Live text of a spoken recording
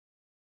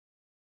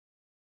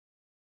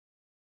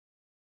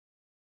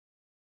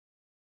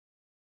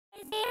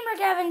Gamer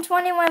Gavin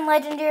 21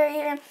 Legendary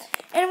here,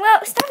 and well,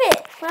 stop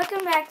it!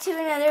 Welcome back to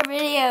another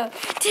video.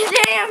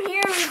 Today I'm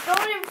here with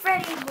Golden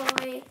Freddy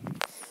Boy.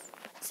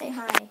 Say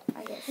hi,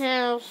 I guess.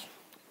 Hello.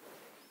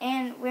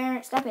 And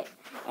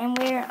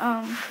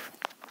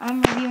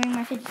I'm reviewing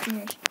my fidget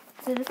spinners.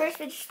 So the first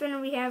fidget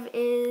spinner we have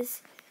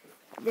is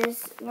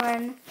this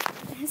one.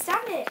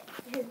 Stop it!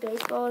 His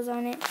baseball is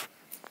on it,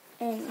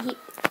 and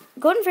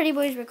Golden Freddy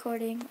Boy is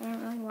recording. I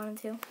don't really want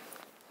him to.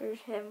 There's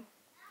him.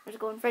 There's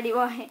Golden Freddy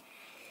Boy.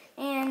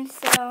 And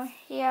so,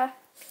 yeah,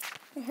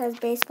 it has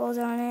baseballs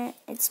on it.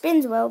 It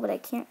spins well, but I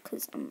can't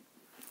because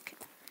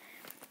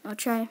I'll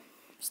try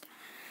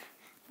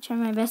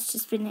my best to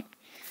spin it.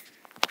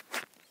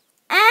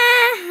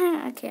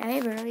 Ah! Okay, I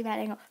have a really bad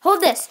angle.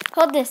 Hold this!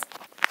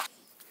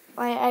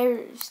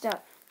 I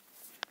stuck.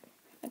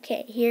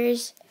 Okay,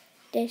 here's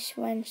this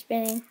one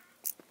spinning.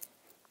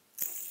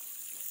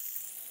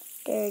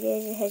 There it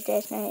is. It has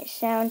this nice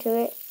sound to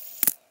it.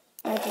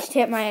 I just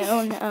hit my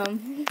own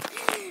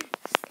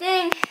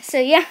thing. So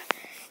yeah,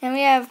 and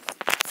we have.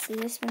 See,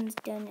 this one's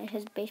done. It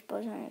has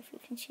baseballs on it. If you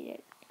can see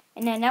it,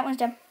 and then that one's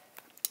done.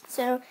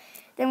 So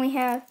then we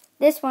have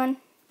this one.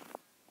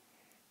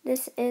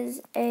 This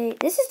is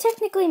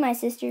technically my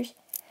sister's,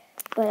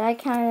 but I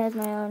count it as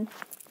my own.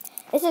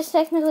 This is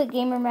technically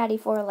Gamer Maddie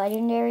 4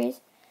 Legendaries,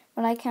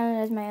 but I count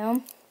it as my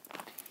own.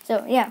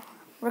 So yeah,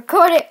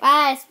 record it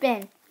while I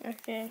spin.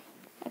 Okay,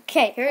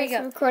 here we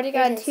go. Recording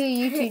on 2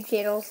 YouTube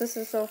channels. This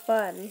is so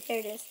fun. Here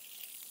it is.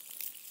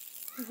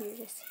 Here it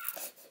is.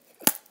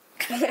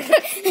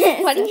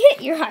 Why do you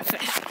hit your high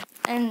five?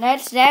 And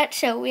that's that.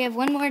 So we have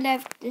one more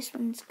left. This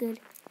one's good.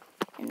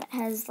 And it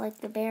has like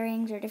the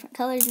bearings or different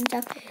colors and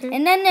stuff. Okay.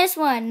 And then this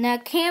one,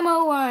 the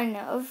camo one.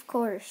 Of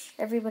course,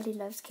 everybody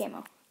loves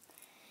camo.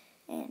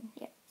 And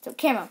yeah, so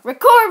camo.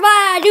 Record while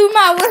I do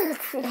my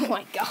work. Oh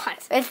my god.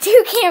 There's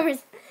 2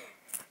 cameras.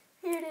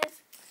 Here it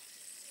is.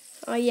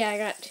 Oh yeah, I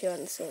got 2 on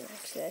the same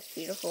actually. That's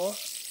beautiful.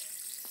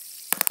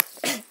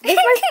 It's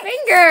my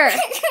finger!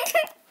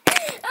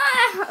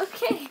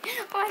 Okay.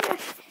 Oh my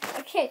gosh.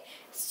 Okay,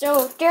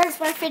 so there's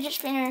my fidget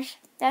spinners.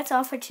 That's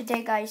all for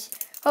today, guys.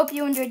 Hope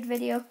you enjoyed the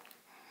video.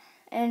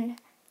 And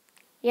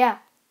yeah.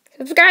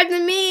 Subscribe to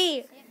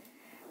me!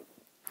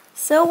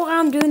 So while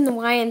I'm doing the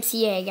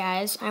YMCA,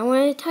 guys, I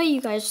want to tell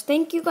you guys,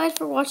 thank you guys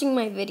for watching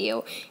my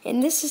video.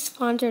 And this is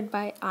sponsored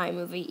by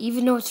iMovie,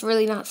 even though it's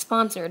really not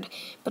sponsored.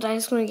 But I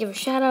just want to give a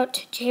shout out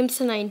to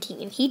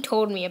Jameson19. He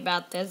told me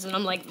about this, and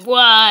I'm like,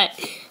 what?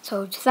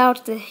 So shout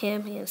out to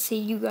him, and see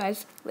you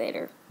guys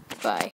later. Bye.